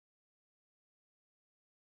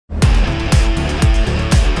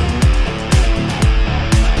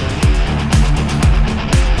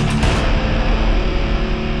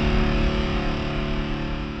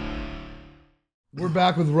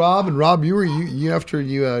back with Rob, and Rob, you after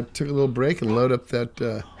you took a little break and load up that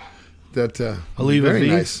very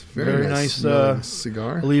nice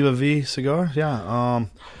cigar, Oliva V cigar. Yeah.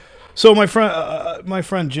 So my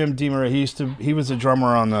friend Jim Deemer, he was a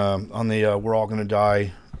drummer on the We're All Gonna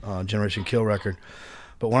Die Generation Kill record.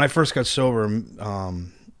 But when I first got sober,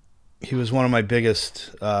 he was one of my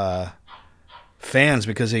biggest fans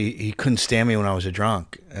because he couldn't stand me when I was a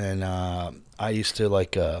drunk, and I used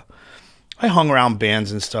to I hung around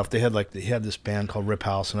bands and stuff. They had this band called Rip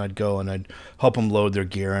House, and I'd go and I'd help them load their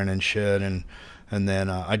gear in and shit, and then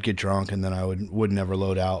I'd get drunk, and then I would never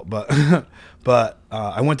load out. But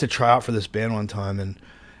I went to try out for this band one time, and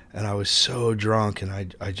I was so drunk, and I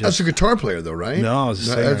just. That's a guitar player, though, right? No, I was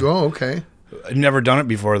a singer. Oh, okay. I'd never done it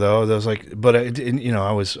before, though. I was like, but I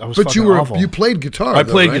was. But awful. You played guitar. I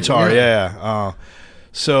played right? guitar, yeah.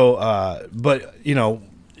 But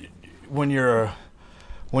when you're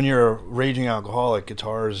a raging alcoholic,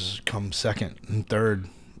 guitars come second and third.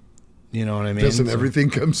 You know what I mean? Doesn't everything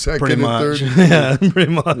come second pretty and much. third? Yeah,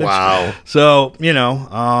 pretty much. Wow. So,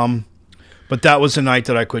 but that was the night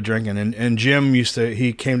that I quit drinking. And Jim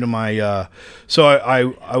he came to my, so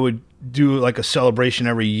I would do like a celebration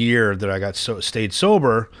every year that I stayed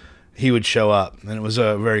sober. He would show up, and it was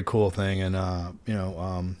a very cool thing. And,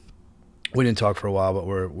 we didn't talk for a while, but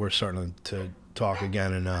we're starting to talk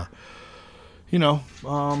again. And,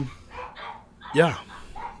 yeah.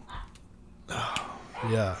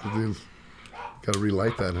 Yeah. Got to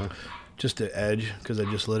relight that, huh? Just to edge, because I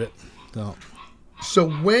just lit it. So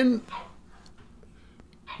when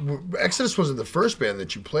Exodus wasn't the first band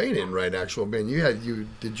that you played in, right? Actual band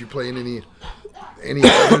did you play in any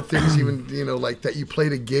other things even like that you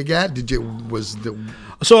played a gig at?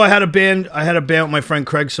 So I had a band with my friend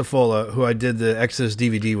Craig Safola, who I did the Exodus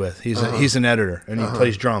DVD with. He's an editor, and he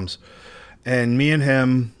plays drums. And me and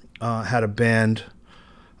him had a band.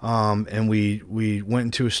 And we went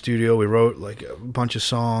into a studio. We wrote like a bunch of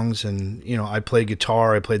songs, and I played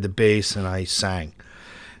guitar, I played the bass, and I sang.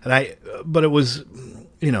 But it was,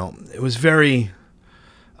 it was very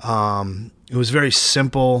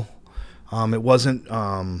simple. It wasn't.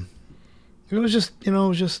 It was just, we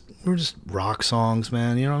were just rock songs,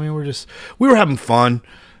 man. You know what I mean? We were having fun.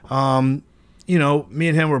 Me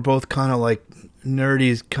and him were both kind of like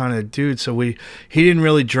nerdy kind of dude, so he didn't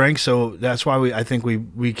really drink, so that's why I think we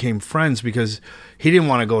became friends, because he didn't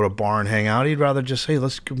want to go to a bar and hang out. He'd rather just, hey,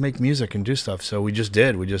 let's make music and do stuff. So we just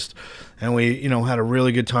did. We had a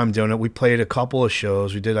really good time doing it. We played a couple of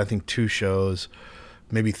shows. We did, I think, 2 shows,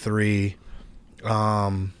 maybe 3.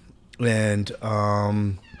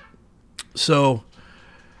 So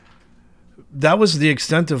that was the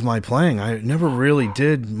extent of my playing. I never really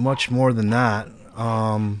did much more than that.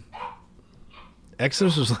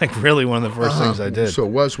 Exodus was like really one of the first things I did. So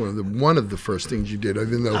it was one of the first things you did,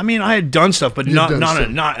 even though I had done stuff, but not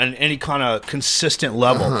on any kind of consistent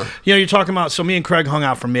level. You're talking about. So me and Craig hung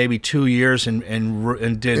out for maybe 2 years and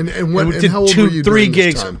did how old were you 3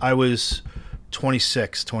 gigs. This time? I was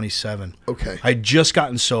 26, 27. Okay. I'd just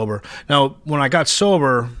gotten sober. Now when I got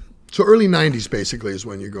sober, so early 90s basically is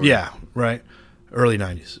when you're going. Yeah, right. Early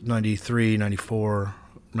 90s, 93, 94,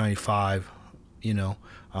 95.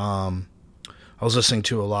 I was listening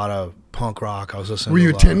to a lot of punk rock. Were you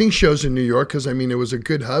attending shows in New York? Because, it was a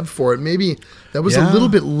good hub for it. Maybe that was a little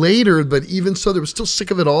bit later, but even so, there was still Sick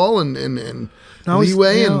of It All and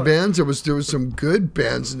Leeway and bands. There was some good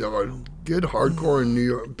bands, good hardcore in New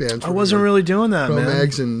York bands. I wasn't really doing that, man.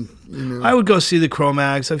 Cro-Mags and, I would go see the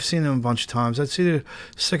Cro-Mags. I've seen them a bunch of times. I'd see the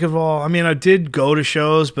Sick of It All. I did go to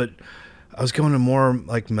shows, but I was going to more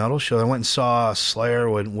like metal shows. I went and saw Slayer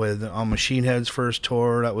with Machine Head's first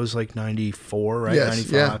tour. That was like 94, right? Yes,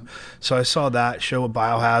 95. yeah. So I saw that show with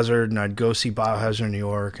Biohazard, and I'd go see Biohazard in New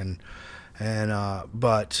York.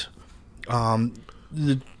 But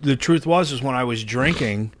the truth was when I was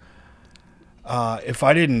drinking, if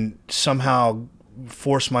I didn't somehow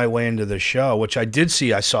force my way into the show, which I did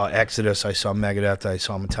see, I saw Exodus, I saw Megadeth, I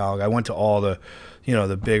saw Metallica. I went to all the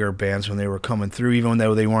the bigger bands when they were coming through, even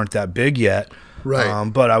though they weren't that big yet. Right.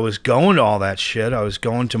 But I was going to all that shit. I was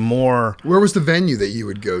going to more. Where was the venue that you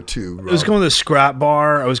would go to, Rob? I was going to the Scrap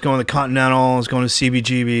Bar. I was going to the Continental. I was going to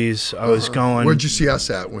CBGB's. I was going. Where'd you see us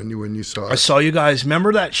at when you saw us? I saw you guys.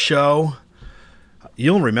 Remember that show?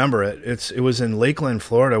 You'll remember it. It was in Lakeland,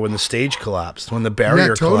 Florida, when the stage collapsed, when the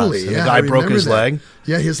barrier collapsed, and the guy broke his leg.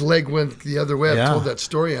 Yeah, his leg went the other way. I've told that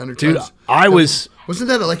story 100 times. Dude, Wasn't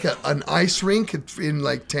that like an ice rink in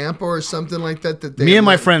like Tampa or something like that? That me and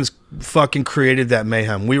my friends fucking created that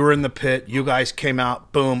mayhem. We were in the pit. You guys came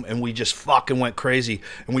out, boom, and we just fucking went crazy.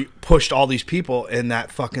 And we pushed all these people, and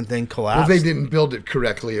that fucking thing collapsed. Well, they didn't build it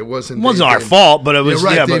correctly. It wasn't our fault, but it was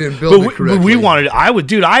right. They didn't build it correctly. But we wanted. I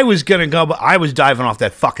was gonna go, but I was diving off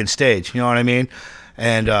that fucking stage. You know what I mean?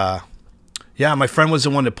 And yeah, my friend was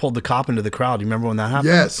the one that pulled the cop into the crowd. You remember when that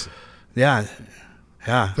happened? Yes. Yeah.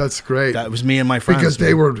 Yeah, that's great. That was me and my friends. Because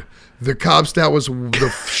they were the cops. That was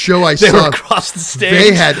the show I they saw. Were across the stage.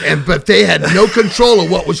 They had no control of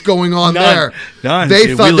what was going on there. None.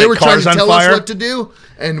 They thought they were trying to tell us what to do,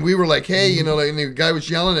 and we were like, "Hey, you know," and the guy was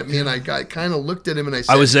yelling at me, and I kind of looked at him, and I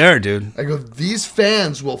said, "I was there, dude." I go, "These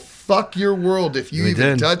fans will fuck your world if you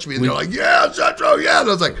even touch me." And they're like, "Yeah, Zetro, yeah." And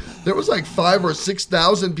I was like, there was like 5,000 or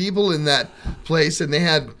 6,000 people in that place, and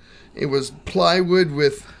it was plywood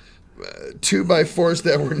with 2x4s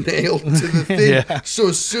that were nailed to the thing. Yeah. So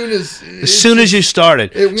as soon as you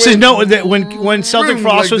started, when Celtic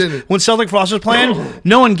Frost was playing,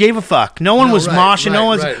 no one gave a fuck. No one was moshing. No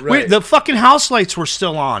one's the fucking house lights were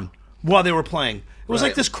still on while they were playing. It was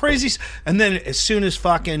like this crazy. And then as soon as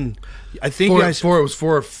fucking, I think it was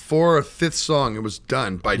for a fifth song. It was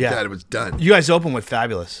done by that. It was done. You guys opened with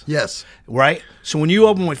Fabulous. Yes. Right. So when you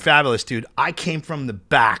opened with Fabulous, dude, I came from the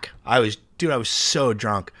back. I was so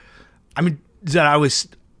drunk. I mean, I was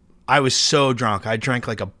so drunk. I drank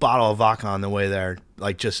like a bottle of vodka on the way there,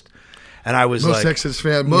 and I was most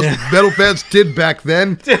metal fans did back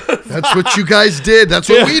then. That's what you guys did. That's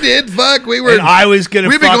what we did. Fuck, we were. And I was gonna.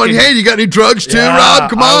 We've been going. Hey, you got any drugs too, Rob?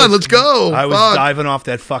 Come on, let's go. I was diving off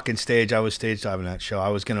that fucking stage. I was stage diving that show. I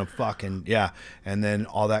was gonna fucking and then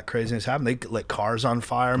all that craziness happened. They lit cars on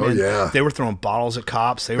fire, man. Oh yeah. They were throwing bottles at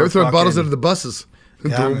cops. They were throwing bottles into the buses.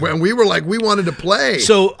 Yeah, and we were like, we wanted to play.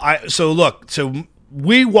 So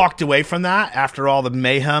we walked away from that after all the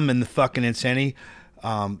mayhem and the fucking insanity.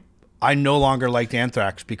 I no longer liked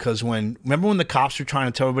Anthrax because remember when the cops were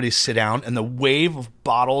trying to tell everybody to sit down and the wave of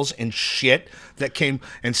bottles and shit that came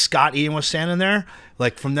and Scott Ian was standing there,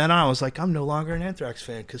 like from then on I was like, I'm no longer an Anthrax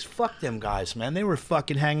fan because fuck them guys, man. They were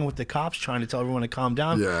fucking hanging with the cops trying to tell everyone to calm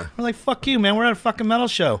down. Yeah. We're like, fuck you, man. We're at a fucking metal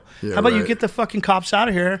show. Yeah, how about you get the fucking cops out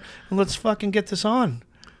of here and let's fucking get this on.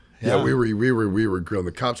 Yeah, we were grilled.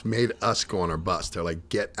 The cops made us go on our bus. They're like,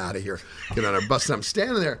 "Get out of here, get on our bus." And I'm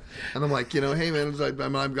standing there, and I'm like, hey man,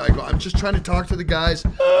 I'm just trying to talk to the guys.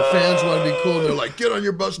 The fans want to be cool, and they're like, "Get on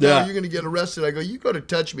your bus now. You're gonna get arrested." I go, "You go to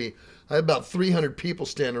touch me." I had about 300 people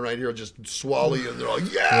standing right here, just swallow you, and they're all,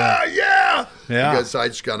 yeah. Because I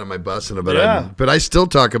just got on my bus, but I still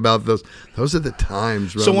talk about those. Those are the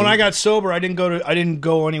times. So when I got sober, I didn't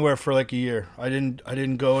go anywhere for like a year. I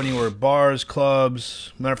didn't go anywhere, bars,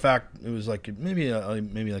 clubs. Matter of fact, it was like maybe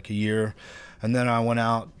like a year, and then I went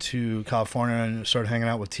out to California and started hanging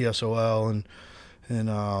out with TSOL and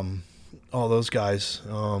all those guys.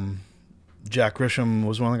 Jack Grisham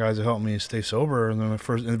was one of the guys that helped me stay sober in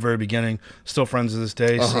the very beginning. Still friends to this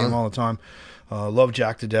day, see him all the time. Love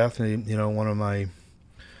Jack to death. One of my,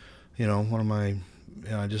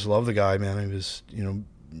 I just love the guy, man. He was,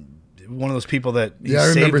 one of those people that I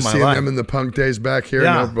remember seeing them in the punk days back here.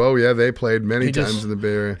 Yeah. They played many times in the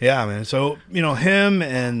Bay Area. Yeah, man. So him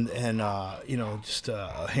and just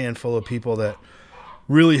a handful of people that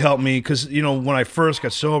really helped me because when I first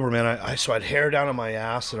got sober, man, I had hair down on my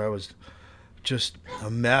ass and I was just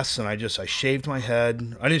a mess, and I shaved my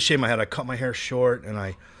head. I didn't shave my head. I cut my hair short, and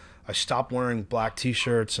I stopped wearing black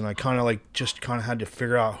T-shirts, and I kind of had to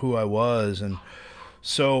figure out who I was. And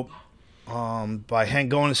so by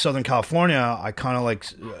going to Southern California, I kind of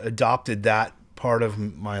adopted that part of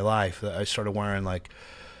my life. I started wearing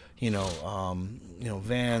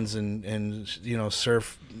Vans and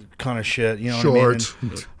surf kind of shit, shorts. What I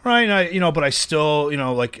mean? Right. And but I still,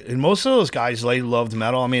 and most of those guys, they loved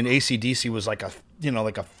metal. I mean, AC/DC was like a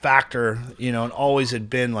factor, and always had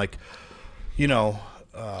been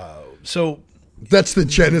so. That's the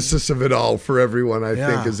genesis of it all for everyone, I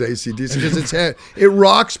think, is AC/DC because it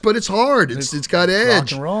rocks, but it's hard. It's got edge.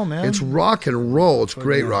 Rock and roll, man. It's rock and roll. It's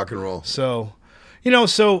great rock and roll. So,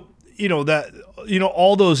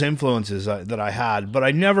 all those influences that I had, but I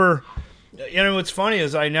never, what's funny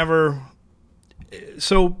is I never,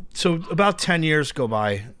 so about 10 years go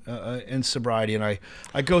by in sobriety, and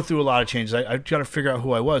I go through a lot of changes. I got to figure out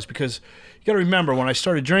who I was because you got to remember when I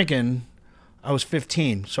started drinking, I was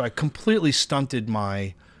 15, so I completely stunted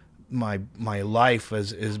my life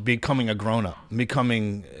as becoming a grown-up,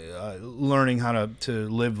 learning how to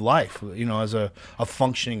live life, as a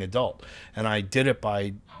functioning adult. And I did it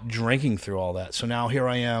by drinking through all that. So now here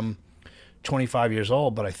I am, 25 years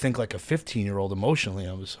old, but I think like a 15-year-old emotionally.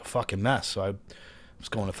 I was a fucking mess. So was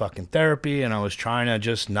going to fucking therapy, and I was trying to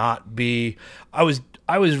just not be. I was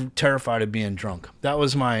terrified of being drunk. That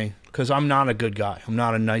was because I'm not a good guy. I'm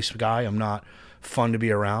not a nice guy. I'm not fun to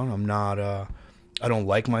be around. I'm not. I don't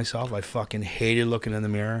like myself. I fucking hated looking in the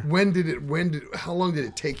mirror. How long did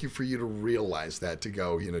it take you for you to realize that, to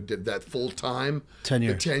go, did that full time? 10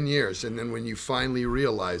 years. 10 years. And then when you finally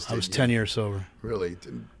realized it. I was 10 years sober. Really?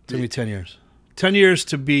 Took me 10 years. 10 years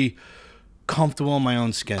to be comfortable in my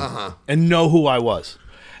own skin and know who I was.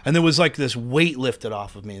 And there was like this weight lifted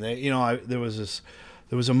off of me. There was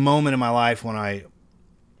a moment in my life when I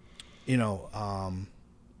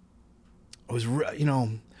was,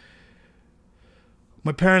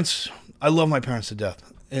 my parents, I love my parents to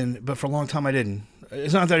death. But for a long time I didn't.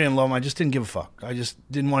 It's not that I didn't love them, I just didn't give a fuck. I just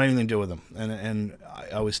didn't want anything to do with them. And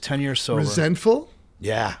I was 10 years sober. Resentful?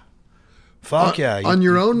 Yeah. Fuck yeah. On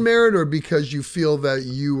your own merit, or because you feel that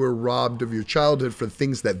you were robbed of your childhood for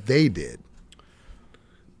things that they did?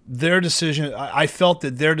 Their decision, I felt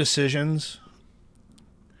that their decisions,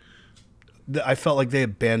 I felt like they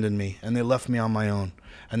abandoned me and they left me on my own.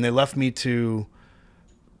 And they left me with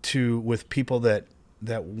people that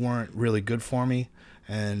weren't really good for me.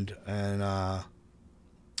 And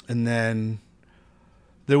then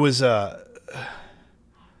there was and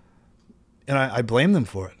I blame them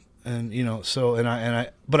for it. And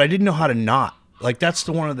but I didn't know how to not. Like, that's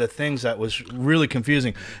one of the things that was really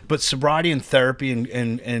confusing. But sobriety and therapy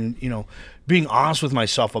and being honest with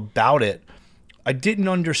myself about it, I didn't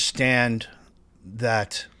understand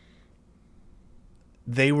that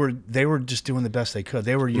they were just doing the best they could.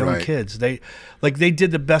 They were young kids. They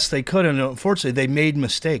did the best they could, and unfortunately they made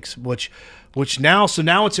mistakes, which now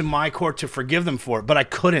it's in my court to forgive them for it, but I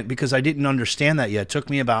couldn't because I didn't understand that yet. It took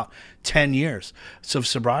me about 10 years of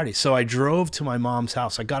sobriety. So I drove to my mom's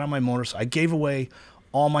house. I got on my motorcycle. I gave away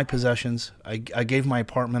all my possessions. I gave my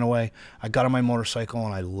apartment away. I got on my motorcycle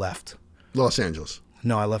and I left. Los Angeles?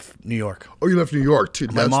 No, I left New York. Oh, you left New York too.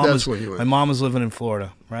 That's when you went. My mom was living in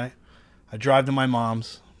Florida, right? I drive to my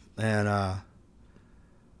mom's, and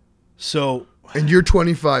so. And you're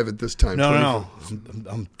 25 at this time. No.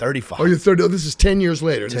 I'm 35. Oh, you're 30. Oh, this is 10 years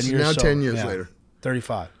later. 10 this years is now so, 10 years yeah, later.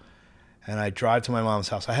 35. And I drive to my mom's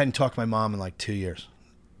house. I hadn't talked to my mom in like 2 years.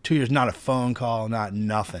 2 years, not a phone call, not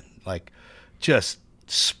nothing. Like, just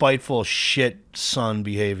spiteful shit son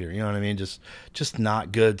behavior. You know what I mean? Just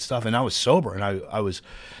not good stuff. And I was sober, and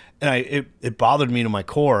it bothered me to my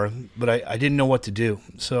core, but I didn't know what to do.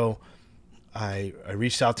 So I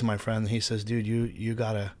reached out to my friend, and he says, "Dude, you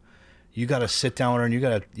gotta sit down with her, and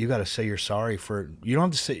you gotta say you're sorry for. You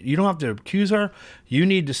don't have to accuse her. You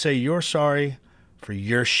need to say you're sorry for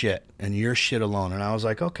your shit and your shit alone." And I was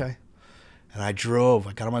like, okay. And I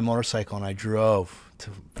got on my motorcycle and I drove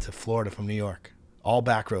to Florida from New York. All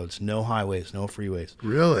back roads, no highways, no freeways.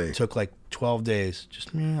 Really? It took like 12 days,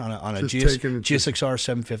 just on a GSXR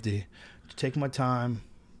 750. Just taking my time,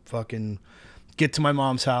 fucking get to my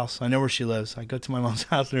mom's house. I know where she lives. I go to my mom's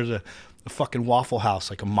house. There's a fucking Waffle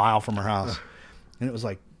House like a mile from her house. And it was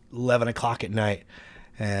like 11 o'clock at night.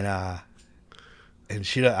 And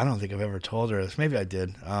she, I don't think I've ever told her this. Maybe I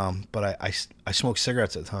did. But I smoked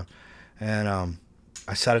cigarettes at the time. And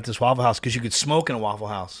I sat at this Waffle House because you could smoke in a Waffle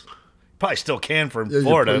House. Probably still can from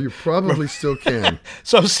Florida. You probably still can.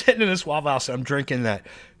 So I'm sitting in this Waffle House and I'm drinking that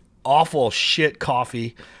awful shit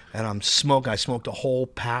coffee. And I'm smoking. I smoked a whole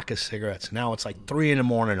pack of cigarettes. Now it's like 3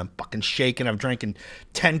 a.m. I'm fucking shaking. I'm drinking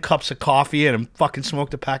 10 cups of coffee and I'm fucking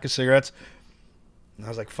smoked a pack of cigarettes. And I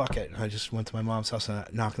was like, fuck it. And I just went to my mom's house and I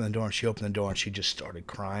knocked on the door, and she opened the door and she just started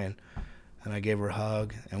crying. And I gave her a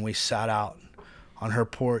hug, and we sat out on her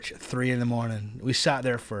porch at 3 a.m. We sat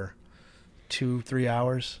there for 2-3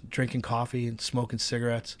 hours drinking coffee and smoking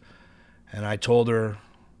cigarettes. And I told her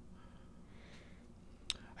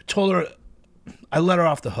I let her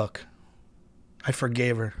off the hook. I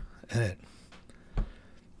forgave her, and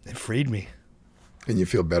it freed me. And you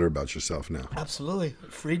feel better about yourself now. Absolutely.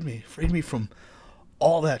 It freed me from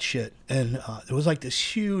all that shit. And it was like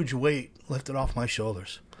this huge weight lifted off my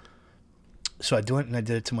shoulders. So I went and I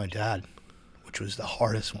did it to my dad, which was the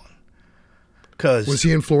hardest one. Was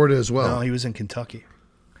he in Florida as well? No, he was in Kentucky.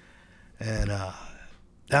 And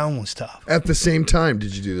that one was tough. At the same time,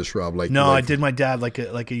 did you do this, Rob? I did my dad like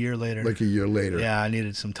a year later. Like a year later. Yeah, I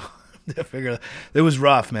needed some time to figure it. It was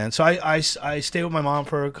rough, man. So I stayed with my mom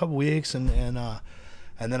for a couple weeks, and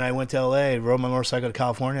then I went to LA, rode my motorcycle to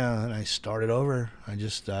California, and I started over. I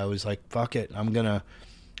was like, fuck it,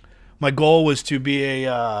 my goal was to be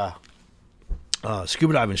a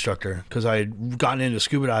scuba dive instructor, because I had gotten into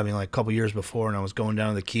scuba diving like a couple years before, and I was going down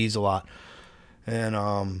to the Keys a lot,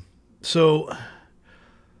 and so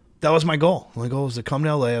that was my goal. My goal was to come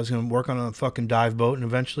to LA. I was going to work on a fucking dive boat, and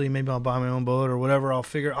eventually maybe I'll buy my own boat or whatever. I'll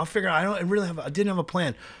figure. I didn't have a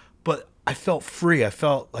plan, but I felt free. I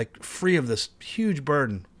felt like free of this huge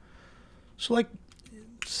burden. So like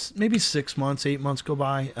maybe 6 months, 8 months go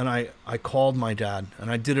by, and I called my dad,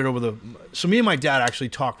 and I did it over the. So me and my dad actually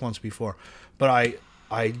talked once before, but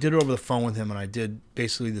I did it over the phone with him, and I did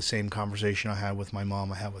basically the same conversation I had with my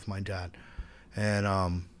mom, I had with my dad,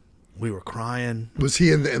 and we were crying. Was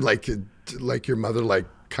he in like your mother, like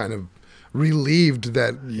kind of relieved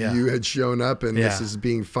that you had shown up and this is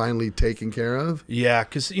being finally taken care of? Yeah,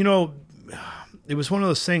 because it was one of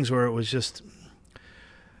those things where it was just,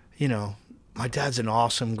 my dad's an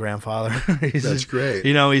awesome grandfather. That's great.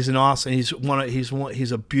 He's an awesome. He's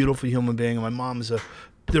a beautiful human being, and my mom is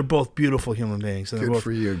They're both beautiful human beings. And good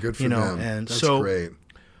for you. Good for them. And that's so great.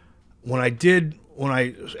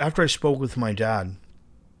 After I spoke with my dad,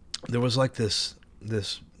 there was like this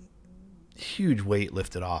huge weight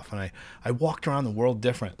lifted off, and I walked around the world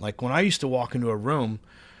different. Like when I used to walk into a room,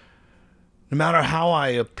 no matter how I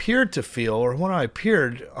appeared to feel or when I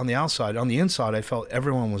appeared on the outside, on the inside, I felt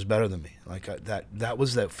everyone was better than me. Like that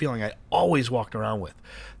was that feeling I always walked around with,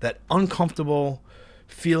 that uncomfortable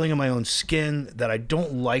feeling in my own skin that I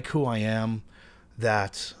don't like who I am,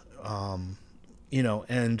 that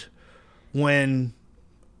and when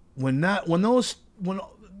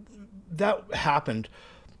that happened,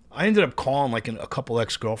 I ended up calling like a couple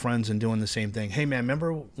ex-girlfriends and doing the same thing. Hey man,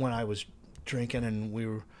 remember when I was drinking and we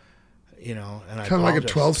were, and I kind of like a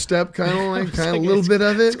 12-step, kind of a little bit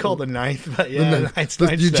of it. It's called the ninth, but yeah, ninth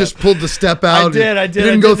you step. Just pulled the step out. I did. You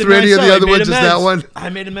didn't go through any of the other ones, just that one. I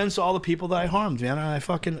made amends to all the people that I harmed, man. And I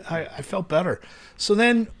felt better. So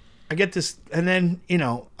then I get this, and then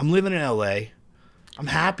I'm living in LA. I'm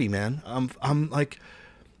happy, man. I'm like.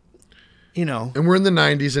 And we're in the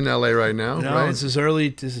 90s in LA right now, right? This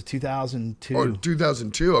is 2002. Oh,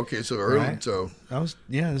 2002. Okay, so early. Right. So I was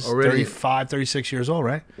 35, 36 years old,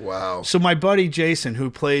 right? Wow. So my buddy Jason, who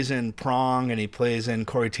plays in Prong and he plays in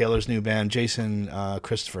Corey Taylor's new band, Jason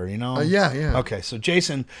Christopher, Yeah. Okay, so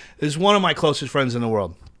Jason is one of my closest friends in the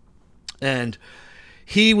world. And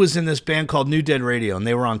he was in this band called New Dead Radio, and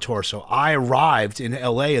they were on tour. So I arrived in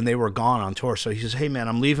LA, and they were gone on tour. So he says, hey, man,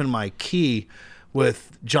 I'm leaving my key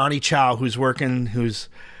with Johnny Chow, who's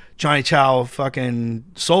Johnny Chow, fucking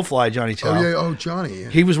Soulfly Johnny Chow. Oh, yeah. Oh, Johnny. Yeah.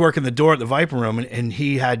 He was working the door at the Viper Room, and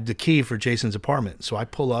he had the key for Jason's apartment. So I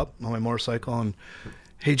pull up on my motorcycle, and,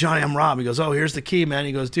 hey, Johnny, I'm Rob. He goes, oh, here's the key, man.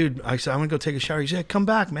 He goes, dude, I said, I'm going to go take a shower. He said, come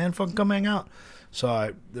back, man. Fucking come hang out.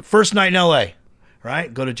 So the first night in L.A.,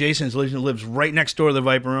 right, go to Jason's, lives right next door to the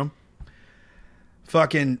Viper Room.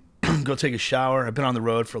 Fucking go take a shower. I've been on the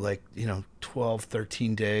road for 12,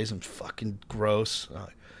 13 days. I'm fucking gross.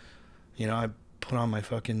 I put on my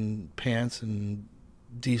fucking pants and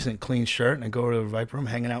decent clean shirt, and I go to the Viper Room,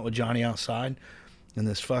 hanging out with Johnny outside, and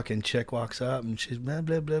this fucking chick walks up, and she's blah,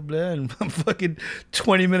 blah, blah, blah, and fucking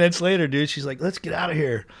 20 minutes later, dude, she's like, let's get out of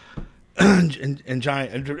here. and Johnny,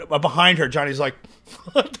 and behind her, Johnny's like,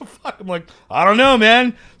 what the fuck? I'm like, I don't know,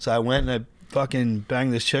 man. So I went and I fucking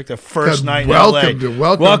banged this chick the first night in LA.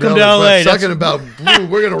 Welcome to LA. Talking about,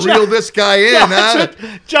 we're going to reel this guy in, huh?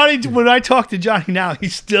 Johnny, when I talk to Johnny now, he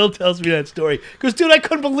still tells me that story. Because, dude, I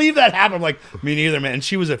couldn't believe that happened. I'm like, me neither, man. And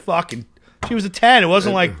she was a 10. It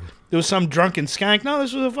wasn't like there was some drunken skank. No,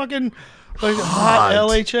 this was a fucking hot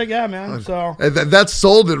LA chick. Yeah, man. So that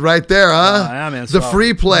sold it right there, huh? Yeah, man. The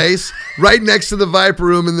free place right next to the Viper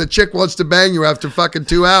Room, and the chick wants to bang you after fucking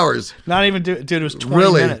 2 hours. Not even, dude, it was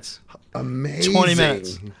 20 minutes. Amazing. 20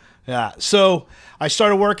 minutes. Yeah. So I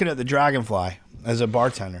started working at the Dragonfly as a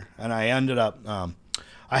bartender, and I ended up,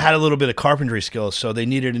 I had a little bit of carpentry skills, so they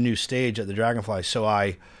needed a new stage at the Dragonfly. So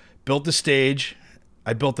I built the stage.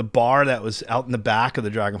 I built the bar that was out in the back of the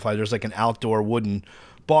Dragonfly. There's like an outdoor wooden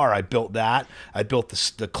bar. I built that. I built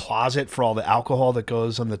the closet for all the alcohol that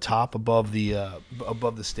goes on the top above the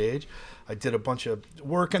stage. I did a bunch of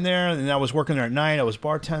work in there, and I was working there at night. I was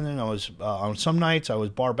bartending. I was on some nights I was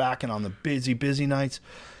bar backing on the busy nights,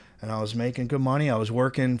 and I was making good money. I was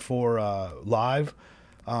working for Live,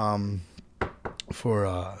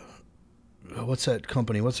 for what's that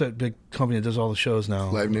company? What's that big company that does all the shows now?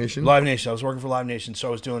 Live Nation. Live Nation. I was working for Live Nation, so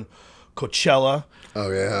I was doing Coachella. Oh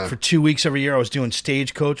yeah. For 2 weeks every year, I was doing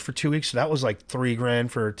Stagecoach for 2 weeks. So that was like $3,000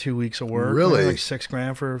 for 2 weeks of work. Really? Like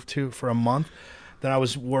 $6,000 for a month. Then I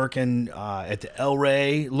was working at the El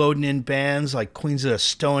Rey, loading in bands like Queens of the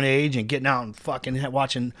Stone Age and getting out and fucking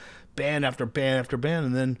watching band after band after band.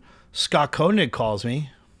 And then Scott Koenig calls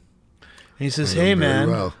me. And he says, hey,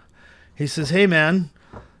 man. Well. He says, hey, man,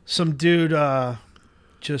 some dude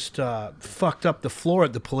just fucked up the floor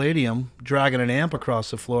at the Palladium, dragging an amp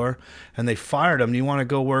across the floor, and they fired him. You want to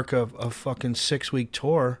go work a fucking 6-week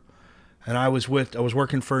tour? And I was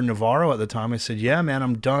working for Navarro at the time. I said, yeah, man,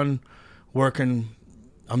 I'm done working.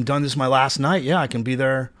 I'm done. This is my last night. Yeah, I can be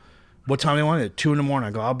there. What time do you want it? 2 in the morning.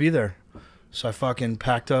 I go, I'll be there. So I fucking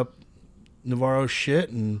packed up Navarro's shit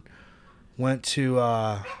and went to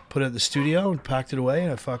put it at the studio and packed it away.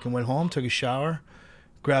 And I fucking went home, took a shower,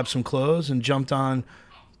 grabbed some clothes, and jumped on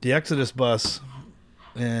the Exodus bus.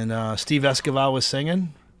 And Steve Escobar was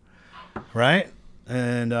singing, right?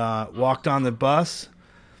 And walked on the bus.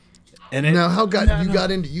 And now, how you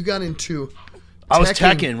got into? I was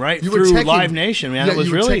teching right through Live Nation, man. Yeah, it was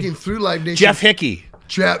you were really teching through Live Nation. Jeff Hickey.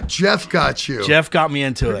 Jeff got you. Jeff got me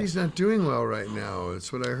into it. He's not doing well right now.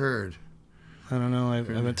 That's what I heard. I don't know. I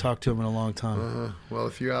haven't talked to him in a long time. Well,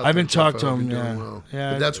 if you're out, I haven't Jeff, talked to him. Yeah, well.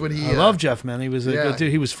 yeah. But that's what he. I love Jeff, man. He was a good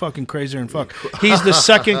dude. He was fucking crazier than fuck. He's the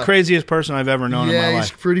second craziest person I've ever known in my life. Yeah,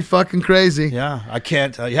 he's pretty fucking crazy. Yeah, I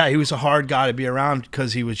can't. Yeah, he was a hard guy to be around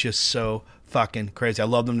because he was just so fucking crazy. I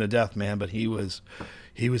loved him to death, man. But he was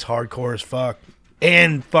hardcore as fuck.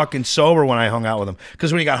 And fucking sober when I hung out with him.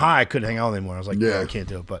 Because when he got high, I couldn't hang out with him anymore. I was like, yeah, I can't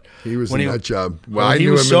do it. But he was a nut job. Well, I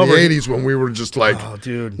knew him sober, in the 80s when we were just like, oh,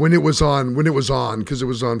 dude. When it was on, because it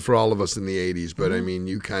was on for all of us in the 80s. But I mean,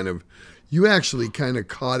 you actually kind of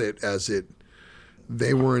caught it as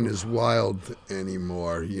they weren't as wild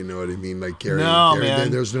anymore. You know what I mean? Like Gary, man.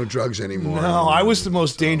 There's no drugs anymore. No, I was the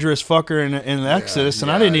most dangerous fucker in Exodus, and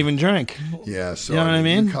I didn't even drink. Yeah, so you know what I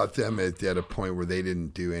mean? You caught them at a point where they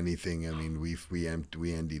didn't do anything. I mean, we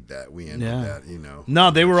ended that. We ended that. You know. No,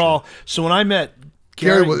 they were all. So when I met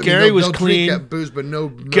Gary was clean. Drink booze, but no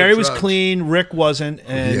Gary drugs. was clean. Rick wasn't,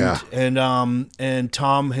 and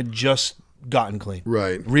Tom had just gotten clean.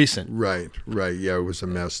 Right. Recent. Right. Yeah, it was a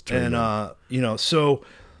mess. And so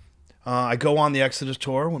I go on the Exodus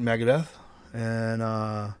tour with Megadeth, and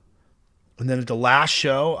then at the last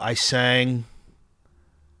show I sang.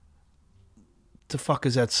 What the fuck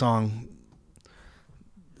is that song?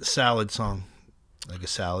 Salad song, like a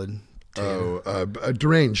salad.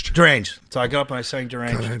 Deranged. Deranged. So I got up and I sang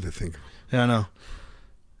Deranged. God, I had to think. Yeah,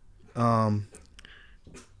 I know.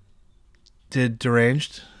 Did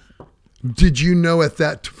Deranged? Did you know at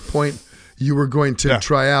that point you were going to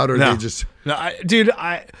try out, or they just? No,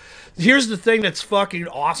 here's the thing that's fucking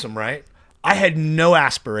awesome, right? I had no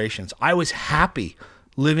aspirations. I was happy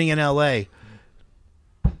living in LA,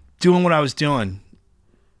 doing what I was doing.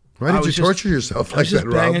 Why did you torture yourself like that,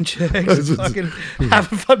 Rob? Banging chicks, fucking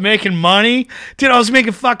having fun, making money. Dude, I was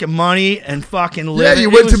making fucking money and fucking living. Yeah,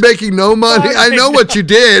 you went to making no money. I know what you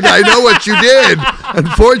did. I know what you did.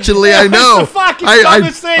 Unfortunately, I know. It's the fucking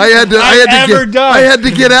dumbest thing I had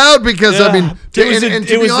to get out because I mean,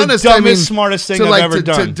 it was the dumbest, smartest thing I've ever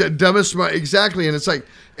done. Dumbest, smart, exactly. And it's like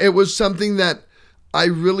it was something that I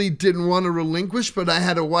really didn't want to relinquish, but I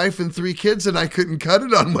had a wife and 3 kids, and I couldn't cut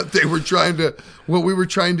it on what we were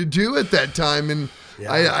trying to do at that time. And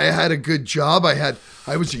I had a good job. I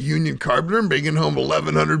was a union carpenter, bringing home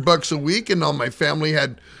 $1,100 a week, and all my family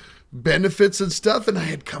had benefits and stuff. And I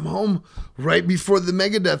had come home right before the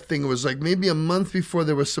Megadeth thing. It was like maybe a month before.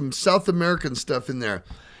 There was some South American stuff in there,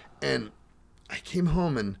 and I came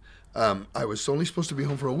home, and I was only supposed to be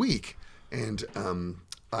home for a week, and then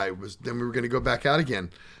we were going to go back out again.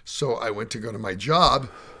 So I went to go to my job,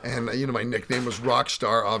 and my nickname was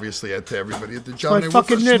Rockstar, obviously, to everybody at the job.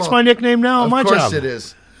 It's my nickname now on my job. Of course it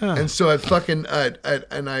is. Yeah. And so I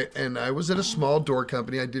was at a small door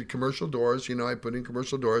company. I did commercial doors. I put in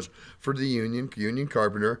commercial doors for the union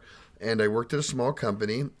carpenter, and I worked at a small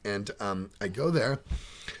company. And I go there,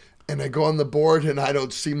 and I go on the board, and I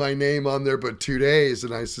don't see my name on there but 2 days.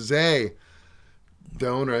 And I says, hey, the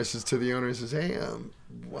owner, I says to the owner, I says, hey,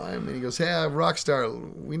 why? And he goes, hey,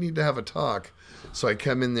 Rockstar, we need to have a talk. So I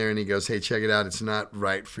come in there, and he goes, hey, check it out. It's not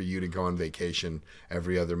right for you to go on vacation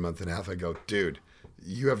every other month and a half. I go, dude,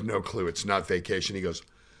 you have no clue. It's not vacation. He goes,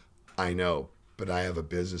 I know, but I have a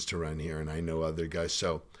business to run here, and I know other guys.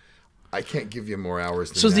 So I can't give you more hours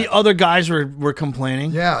than that. So the other guys were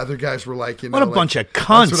complaining? Yeah, other guys were like, what a bunch of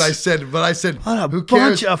cunts. That's what I said. But I said, what a who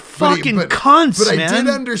cares? bunch of fucking cunts, but man. I did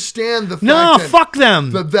understand the fact that, fuck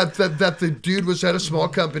them. That the dude was at a small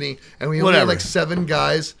company, and we only had like 7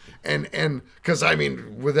 guys. And because, I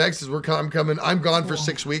mean, with X's, I'm gone for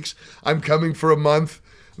 6 weeks. I'm coming for a month.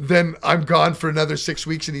 Then I'm gone for another 6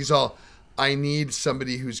 weeks. And he's all, I need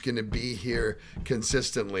somebody who's going to be here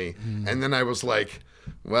consistently. And then I was like,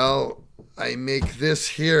 well, I make this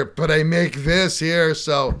here, but I make this here.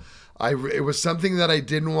 So it was something that I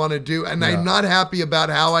didn't want to do. And I'm not happy about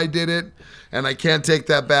how I did it. and I can't take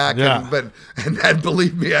that back. Yeah. And that,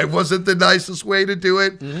 believe me, I wasn't the nicest way to do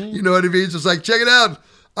it. You know what I mean? It's just like, check it out.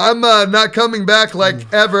 I'm not coming back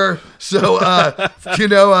like ever. So,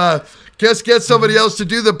 just get somebody else to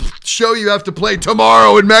do the show you have to play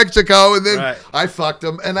tomorrow in Mexico. And then I fucked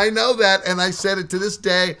them. And I know that. And I said it to this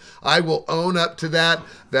day. I will own up to that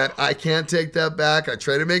I can't take that back. I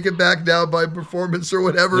try to make it back now by performance or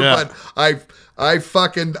whatever. Yeah. But if I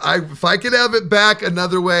could have it back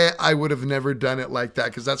another way, I would have never done it like that,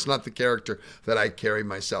 because that's not the character that I carry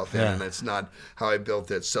myself in, and that's not how I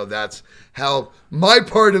built it. So that's how my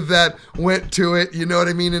part of that went to it. You know what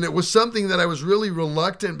I mean? And it was something that I was really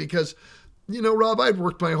reluctant, because, Rob, I'd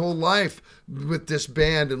worked my whole life with this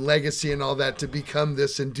band and legacy and all that to become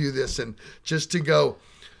this and do this, and just to go,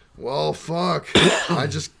 well, fuck, I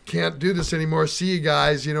just can't do this anymore. See you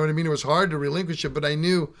guys. You know what I mean? It was hard to relinquish it, but I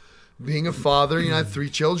knew, being a father, I had 3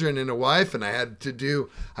 children and a wife, and I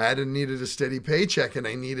needed a steady paycheck, and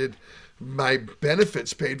I needed my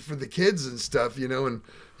benefits paid for the kids and stuff, and I don't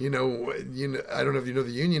know if you know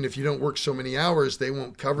the union, if you don't work so many hours, they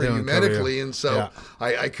won't cover you medically. And so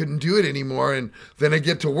I couldn't do it anymore. And then I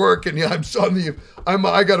get to work, and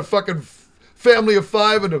I got a fucking family of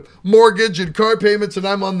 5 and a mortgage and car payments, and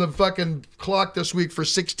I'm on the fucking clock this week for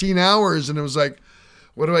 16 hours. And it was like,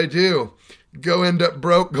 what do I do? Go end up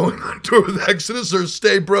broke going on tour with Exodus, or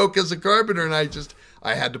stay broke as a carpenter? And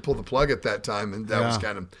I had to pull the plug at that time. And that was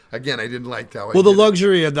kind of, again, I didn't like how the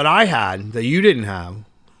luxury that I had that you didn't have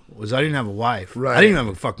was I didn't have a wife. Right. I didn't have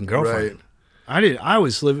a fucking girlfriend. Right. I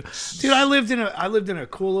was living, dude, I lived in a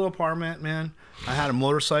cool little apartment, man. I had a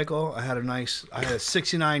motorcycle. I had a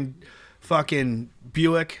 69 fucking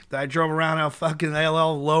Buick that I drove around out fucking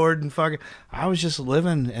LL lowered, and fucking, I was just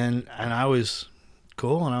living, and I was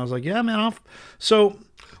cool, and I was like, yeah, man, so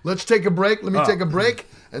let's take a break. Let me take a break,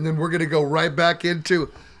 and then we're gonna go right back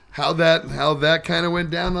into how that kind of went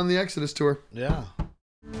down on the Exodus tour. Yeah.